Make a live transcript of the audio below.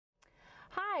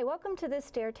Hi, welcome to this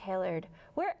STAIR Tailored.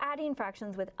 We're adding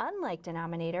fractions with unlike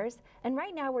denominators, and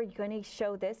right now we're going to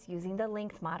show this using the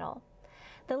length model.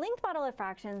 The length model of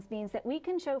fractions means that we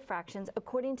can show fractions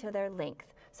according to their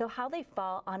length, so how they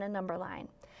fall on a number line.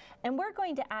 And we're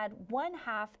going to add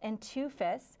 1/2 and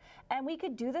 2/5, and we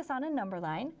could do this on a number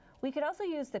line. We could also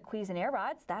use the Cuisenaire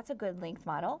rods, that's a good length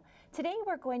model. Today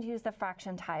we're going to use the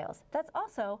fraction tiles. That's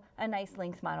also a nice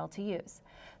length model to use.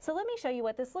 So let me show you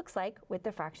what this looks like with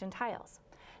the fraction tiles.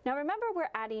 Now remember,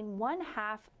 we're adding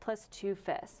 1/2 plus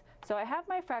 2/5. So I have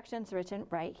my fractions written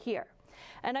right here.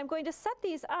 And I'm going to set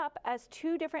these up as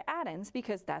two different addends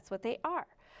because that's what they are.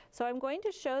 So I'm going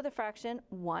to show the fraction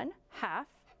 1/2,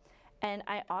 and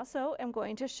I also am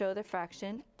going to show the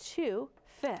fraction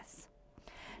 2/5.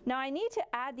 Now I need to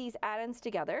add these addends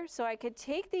together, so I could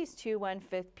take these two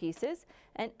 1/5 pieces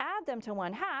and add them to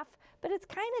 1/2, but it's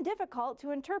kind of difficult to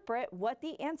interpret what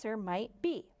the answer might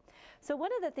be. So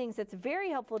one of the things that's very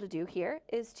helpful to do here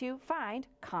is to find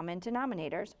common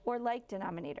denominators or like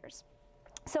denominators.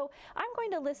 So I'm going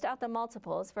to list out the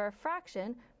multiples for a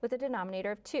fraction with a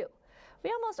denominator of 2.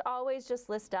 We almost always just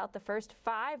list out the first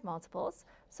 5 multiples,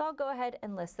 so I'll go ahead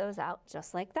and list those out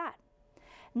just like that.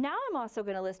 Now I'm also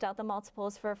going to list out the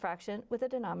multiples for a fraction with a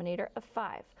denominator of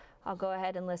 5. I'll go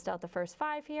ahead and list out the first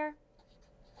 5 here.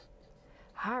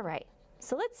 All right,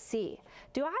 so let's see.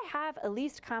 Do I have a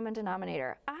least common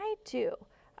denominator? I do.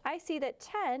 I see that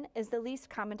 10 is the least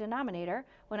common denominator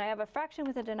when I have a fraction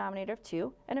with a denominator of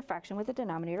 2 and a fraction with a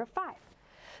denominator of 5.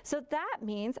 So that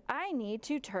means I need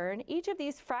to turn each of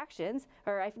these fractions,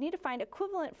 or I need to find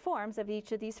equivalent forms of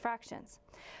each of these fractions.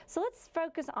 So let's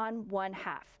focus on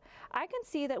 1/2. I can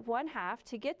see that 1/2,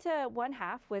 to get to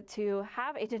 1/2 to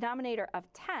have a denominator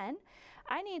of 10,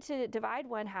 I need to divide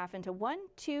 1/2 into 1,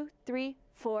 2, 3,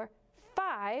 4,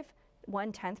 5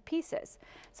 1/10 pieces.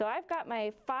 So I've got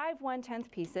my 5 1/10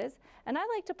 pieces, and I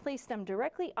like to place them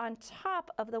directly on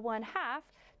top of the 1/2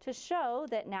 to show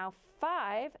that now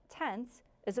 5/10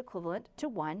 is equivalent to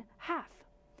 1/2.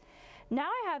 Now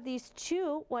I have these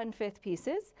two 1/5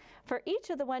 pieces. For each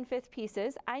of the 1/5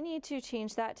 pieces, I need to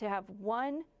change that to have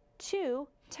 1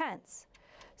 2/10.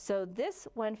 So this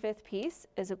 1/5 piece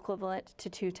is equivalent to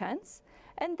 2/10,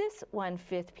 and this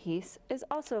 1/5 piece is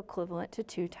also equivalent to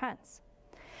 2/10.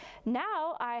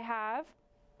 Now I have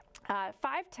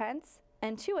 5/10,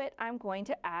 and to it I'm going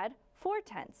to add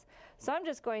 4/10. So I'm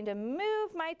just going to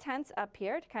move my tenths up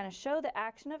here to kind of show the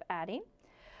action of adding.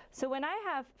 So when I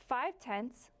have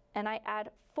 5/10 and I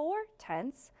add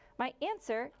 4/10, my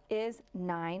answer is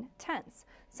 9/10.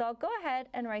 So I'll go ahead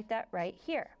and write that right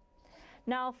here.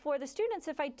 Now for the students,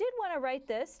 if I did want to write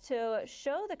this to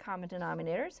show the common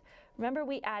denominators, remember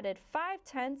we added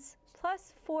 5/10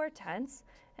 plus 4/10,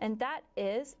 and that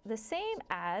is the same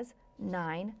as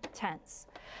 9/10.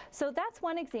 So that's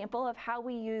one example of how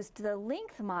we used the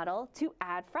length model to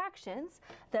add fractions.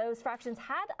 Those fractions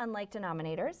had unlike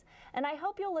denominators, and I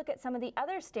hope you'll look at some of the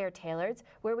other STAIR Tailoreds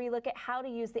where we look at how to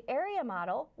use the area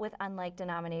model with unlike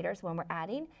denominators when we're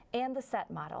adding, and the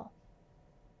set model.